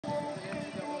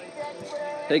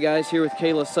Hey guys, here with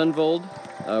Kayla Sunvold,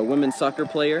 a women's soccer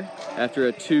player, after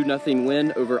a 2-0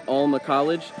 win over Alma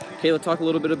College. Kayla, talk a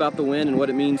little bit about the win and what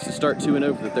it means to start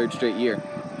 2-0 for the third straight year.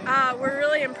 We're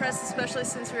really impressed, especially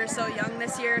since we were so young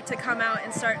this year. To come out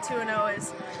and start 2-0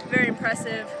 is very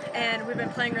impressive, and we've been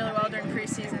playing really well during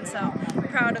preseason, so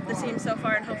proud of the team so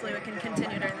far, and hopefully we can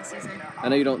continue during the season. I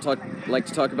know you don't like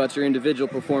to talk about your individual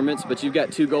performance, but you've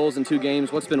got 2 goals in 2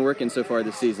 games. What's been working so far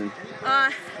this season?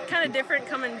 Kind of different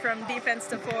coming from defense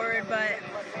to forward, but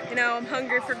you know, I'm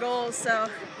hungry for goals, so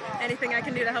anything I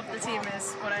can do to help the team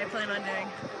is what I plan on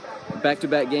doing.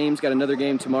 Back-to-back games, got another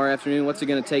game tomorrow afternoon. What's it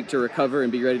going to take to recover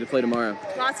and be ready to play tomorrow?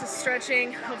 Lots of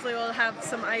stretching. Hopefully we'll have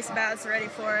some ice baths ready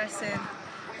for us and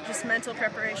just mental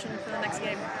preparation for the next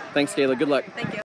game. Thanks, Kayla. Good luck. Thank you.